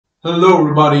Hello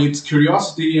everybody, it's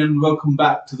Curiosity and welcome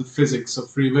back to the physics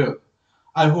of free will.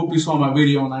 I hope you saw my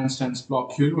video on Einstein's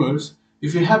block universe.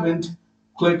 If you haven't,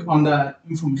 click on that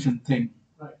information thing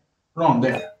right around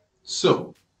there.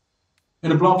 So,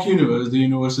 in a block universe, the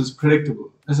universe is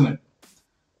predictable, isn't it?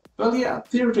 Well, yeah,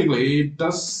 theoretically it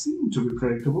does seem to be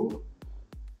predictable.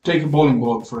 Take a bowling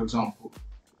ball, for example.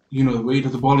 You know the weight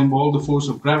of the bowling ball, the force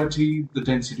of gravity, the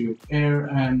density of air,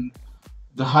 and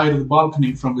the height of the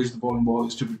balcony from which the bowling ball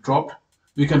is to be dropped.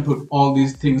 We can put all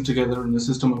these things together in a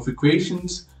system of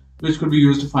equations which could be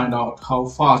used to find out how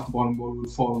fast the bowling ball will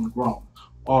fall on the ground,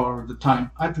 or the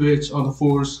time at which or the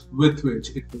force with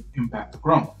which it will impact the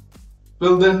ground.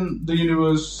 Well, then the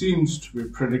universe seems to be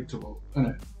predictable, isn't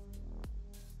it?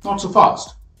 Not so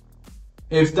fast.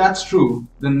 If that's true,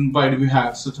 then why do we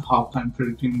have such a hard time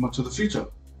predicting much of the future?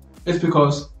 It's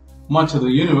because much of the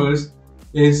universe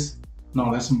is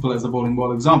not as simple as the bowling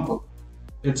ball example.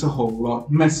 It's a whole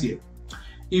lot messier.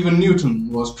 Even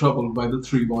Newton was troubled by the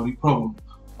three-body problem.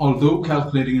 Although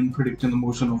calculating and predicting the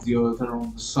motion of the Earth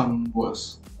around the Sun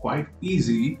was quite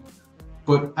easy,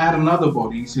 but add another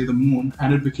body, say the Moon,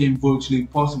 and it became virtually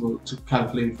impossible to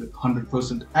calculate with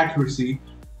 100% accuracy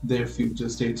their future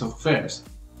states of affairs.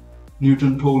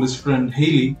 Newton told his friend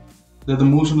Halley that the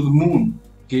motion of the Moon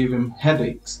gave him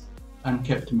headaches and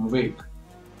kept him awake.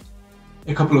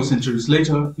 A couple of centuries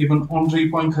later, even Henri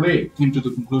Poincaré came to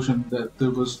the conclusion that there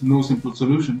was no simple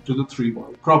solution to the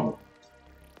three-body problem.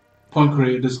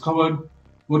 Poincaré discovered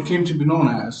what came to be known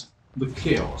as the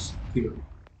chaos theory.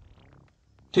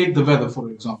 Take the weather, for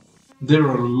example. There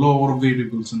are a lot of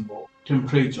variables involved: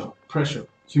 temperature, pressure,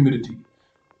 humidity,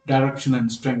 direction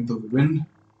and strength of the wind,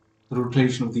 the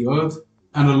rotation of the Earth,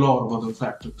 and a lot of other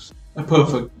factors. A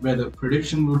perfect weather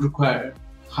prediction would require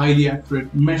highly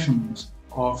accurate measurements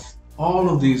of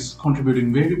all of these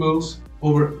contributing variables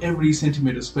over every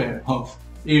centimeter square of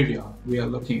area we are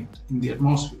looking at in the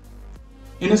atmosphere.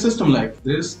 In a system like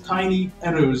this, tiny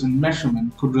errors in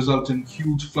measurement could result in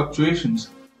huge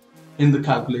fluctuations in the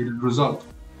calculated result.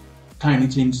 Tiny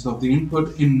changes of the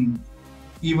input in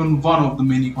even one of the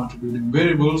many contributing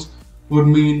variables would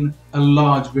mean a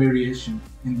large variation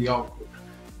in the output.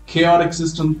 Chaotic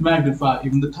systems magnify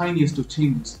even the tiniest of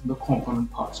changes in the component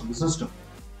parts of the system.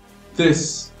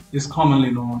 This is commonly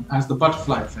known as the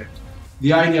butterfly effect.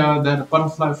 The idea that a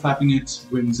butterfly flapping its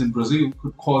wings in Brazil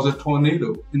could cause a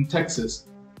tornado in Texas.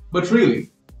 But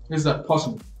really, is that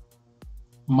possible?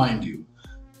 Mind you,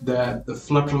 that the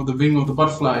flutter of the wing of the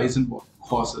butterfly isn't what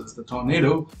causes the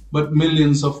tornado, but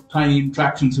millions of tiny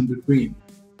interactions in between,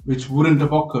 which wouldn't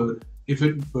have occurred if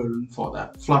it weren't for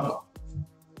that flutter.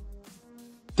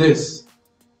 This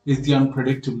is the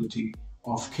unpredictability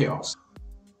of chaos.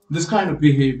 This kind of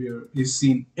behavior is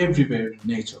seen everywhere in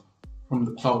nature, from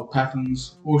the cloud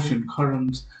patterns, ocean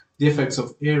currents, the effects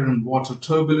of air and water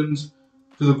turbulence,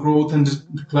 to the growth and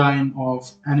decline of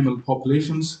animal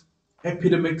populations,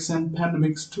 epidemics and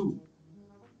pandemics too,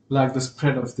 like the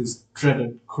spread of this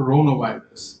dreaded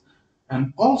coronavirus,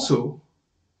 and also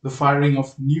the firing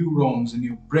of neurons in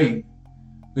your brain,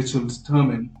 which will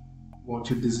determine what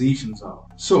your decisions are.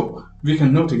 So, we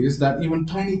can notice that even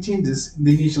tiny changes in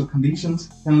the initial conditions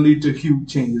can lead to huge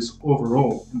changes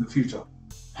overall in the future.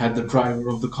 Had the driver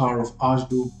of the car of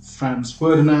Archduke Franz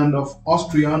Ferdinand of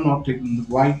Austria not taken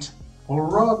the right, or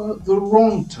rather the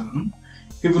wrong turn,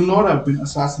 he would not have been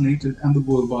assassinated and the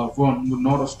World War I would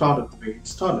not have started the way it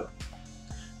started.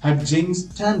 Had James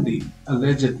Tandy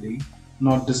allegedly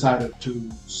not decided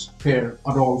to spare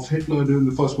Adolf Hitler during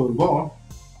the First World War,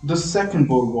 the Second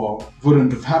World War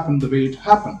wouldn't have happened the way it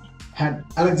happened. Had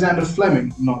Alexander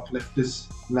Fleming not left this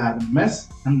lab a mess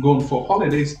and gone for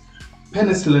holidays,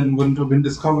 penicillin wouldn't have been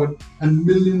discovered and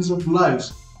millions of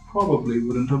lives probably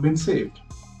wouldn't have been saved.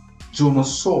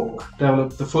 Jonas Salk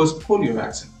developed the first polio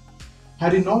vaccine.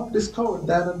 Had he not discovered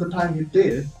that at the time he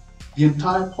did, the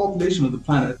entire population of the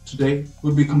planet today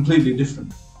would be completely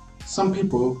different. Some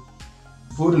people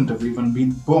wouldn't have even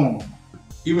been born.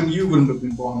 Even you wouldn't have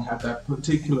been born had that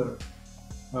particular,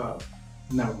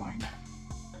 never mind.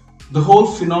 The whole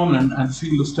phenomenon and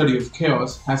field of study of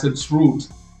chaos has its roots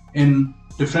in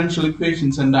differential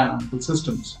equations and dynamical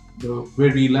systems, the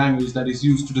very language that is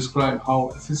used to describe how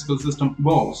a physical system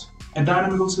evolves. A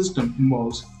dynamical system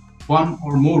involves one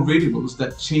or more variables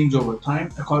that change over time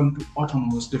according to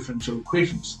autonomous differential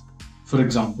equations. For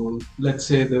example, let's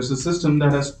say there's a system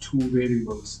that has two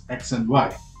variables, x and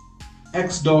y.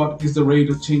 X dot is the rate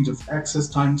of change of x as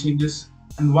time changes,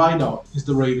 and y dot is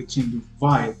the rate of change of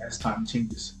y as time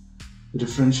changes. The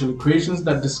differential equations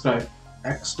that describe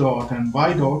x dot and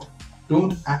y dot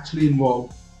don't actually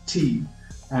involve t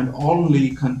and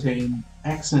only contain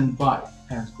x and y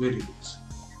as variables.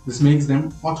 This makes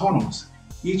them autonomous.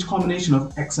 Each combination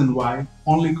of x and y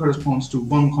only corresponds to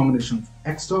one combination of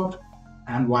x dot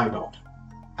and y dot.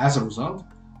 As a result,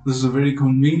 this is a very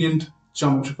convenient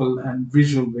geometrical and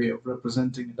visual way of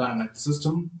representing a dynamic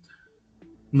system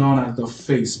known as the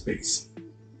phase space.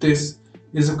 This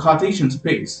is a Cartesian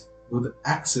space where the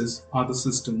axes are the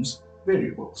system's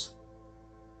variables.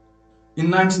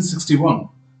 In 1961,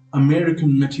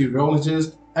 American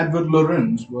meteorologist Edward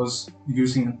Lorenz was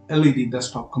using an LED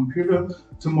desktop computer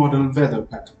to model weather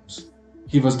patterns.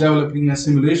 He was developing a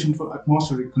simulation for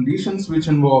atmospheric conditions which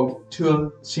involved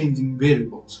 12 changing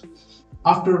variables.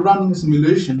 After running a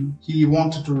simulation, he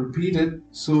wanted to repeat it,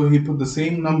 so he put the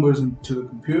same numbers into the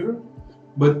computer,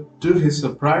 but to his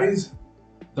surprise,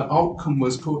 the outcome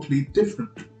was totally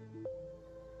different.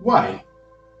 Why?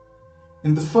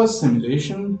 In the first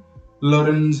simulation,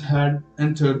 Lorenz had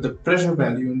entered the pressure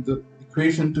value in the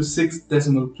equation to 6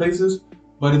 decimal places,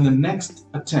 but in the next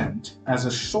attempt, as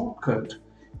a shortcut,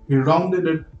 he rounded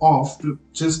it off to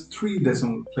just 3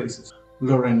 decimal places.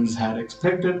 Lorenz had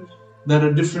expected that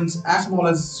a difference as small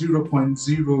as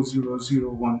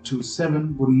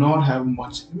 0.000127 would not have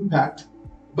much impact,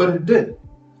 but it did.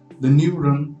 The new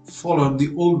run followed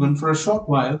the old one for a short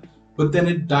while, but then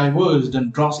it diverged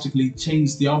and drastically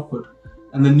changed the output,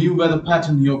 and the new weather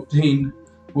pattern he obtained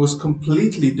was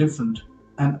completely different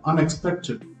and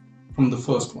unexpected from the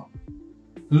first one.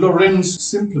 Lorenz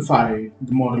simplified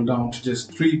the model down to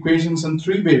just 3 equations and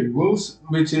 3 variables,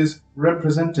 which is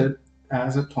represented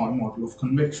as a toy model of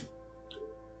convection.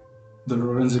 The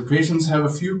Lorenz equations have a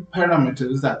few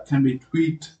parameters that can be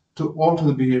tweaked to alter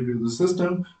the behavior of the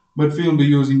system, but we'll be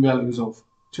using values of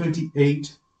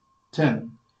 28,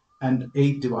 10, and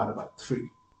 8 divided by 3.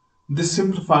 This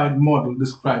simplified model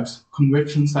describes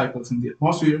convection cycles in the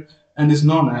atmosphere and is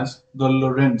known as the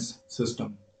Lorenz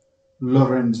system.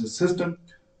 Lorenz's system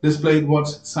displayed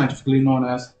what's scientifically known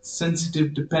as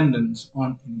sensitive dependence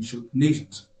on initial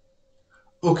conditions.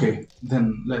 Okay,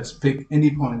 then let's pick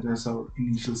any point as our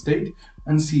initial state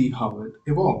and see how it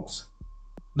evolves.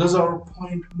 Does our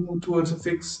point move towards a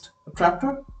fixed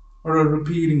attractor or a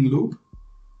repeating loop?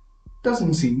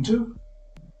 Doesn't seem to.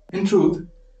 In truth,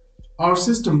 our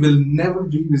system will never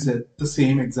revisit the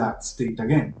same exact state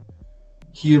again.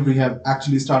 Here we have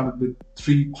actually started with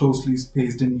 3 closely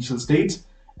spaced initial states,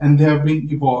 and they have been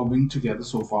evolving together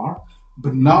so far,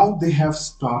 but now they have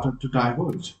started to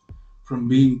diverge. From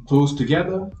being close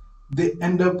together, they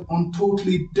end up on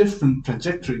totally different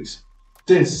trajectories.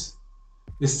 This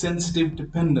is sensitive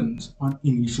dependence on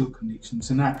initial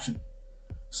conditions in action.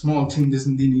 Small changes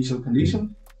in the initial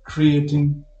condition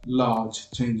creating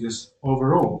large changes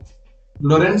overall.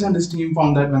 Lorenz and his team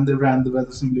found that when they ran the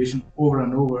weather simulation over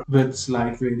and over with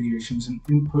slight variations in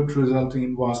input resulting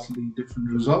in vastly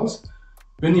different results,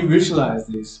 when you visualize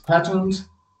these patterns,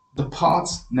 the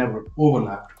paths never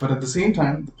overlapped, but at the same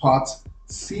time, the paths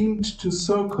seemed to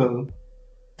circle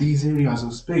these areas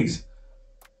of space.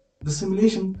 The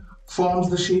simulation forms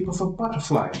the shape of a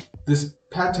butterfly. This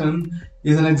pattern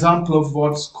is an example of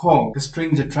what's called a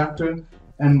strange attractor,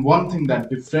 and one thing that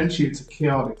differentiates a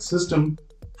chaotic system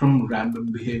from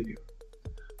random behavior.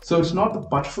 So it's not the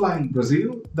butterfly in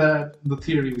Brazil that the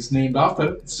theory is named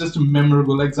after, it's just a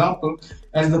memorable example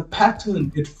as the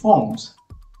pattern it forms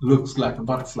looks like a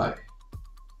butterfly.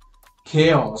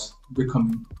 Chaos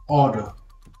becoming order.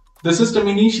 The system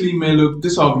initially may look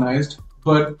disorganized,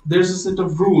 but there's a set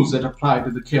of rules that apply to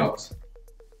the chaos.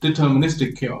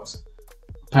 Deterministic chaos.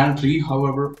 Apparently,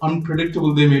 however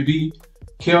unpredictable they may be,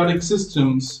 chaotic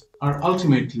systems are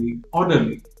ultimately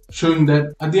orderly, showing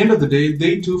that at the end of the day,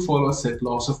 they too follow a set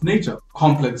laws of nature.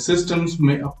 Complex systems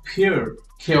may appear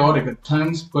chaotic at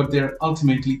times, but they are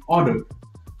ultimately ordered.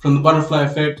 From the butterfly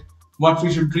effect, what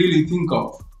we should really think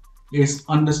of is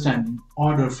understanding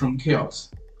order from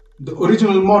chaos. The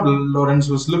original model Lorenz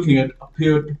was looking at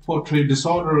appeared to portray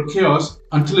disorder or chaos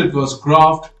until it was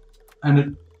graphed and it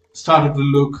started to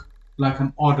look like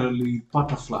an orderly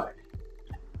butterfly.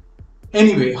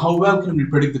 Anyway, how well can we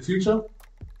predict the future?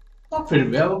 Not very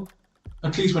well,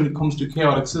 at least when it comes to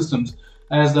chaotic systems,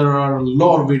 as there are a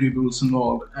lot of variables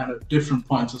involved and at different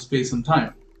points of space and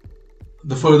time.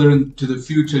 The further into the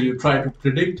future you try to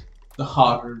predict, the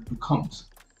harder it becomes.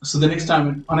 So the next time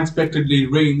it unexpectedly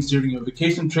rains during your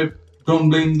vacation trip, don't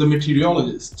blame the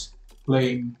meteorologists,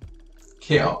 blame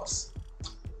chaos.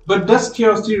 But does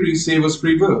chaos theory save us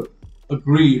free will?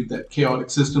 Agreed that chaotic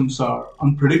systems are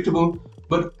unpredictable,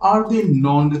 but are they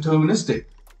non-deterministic?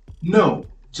 No,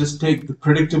 just take the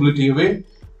predictability away,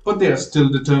 but they are still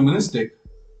deterministic.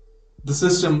 The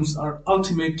systems are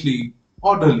ultimately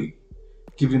orderly.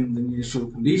 Given the initial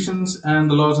conditions and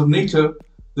the laws of nature,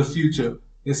 the future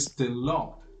is still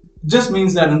locked. It just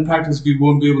means that in practice we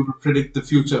won't be able to predict the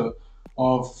future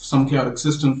of some chaotic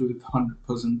systems with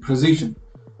 100% precision.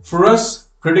 For us,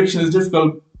 prediction is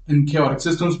difficult in chaotic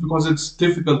systems because it's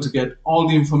difficult to get all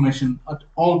the information at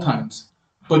all times.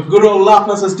 But good old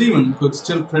Laplace's demon could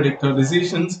still predict our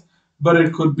decisions, but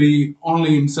it could be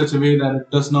only in such a way that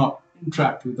it does not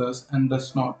interact with us and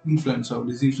does not influence our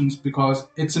decisions, because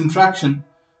its interaction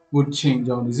would change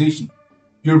our decision.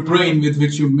 Your brain with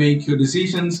which you make your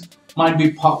decisions might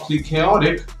be partly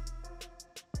chaotic,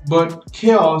 but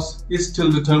chaos is still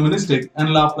deterministic,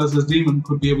 and Laplace's demon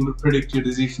could be able to predict your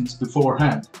decisions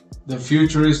beforehand. The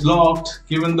future is locked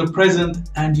given the present,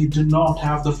 and you do not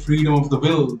have the freedom of the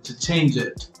will to change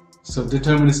it. So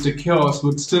deterministic chaos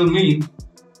would still mean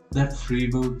that free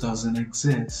will doesn't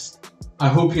exist. I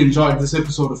hope you enjoyed this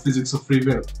episode of Physics of Free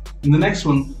Will. In the next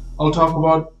one, I'll talk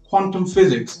about quantum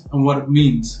physics and what it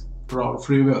means for our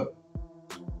free will.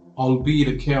 Albeit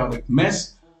a chaotic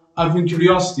mess, I've been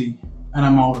Curiosity, and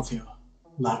I'm out of here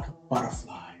like a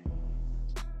butterfly.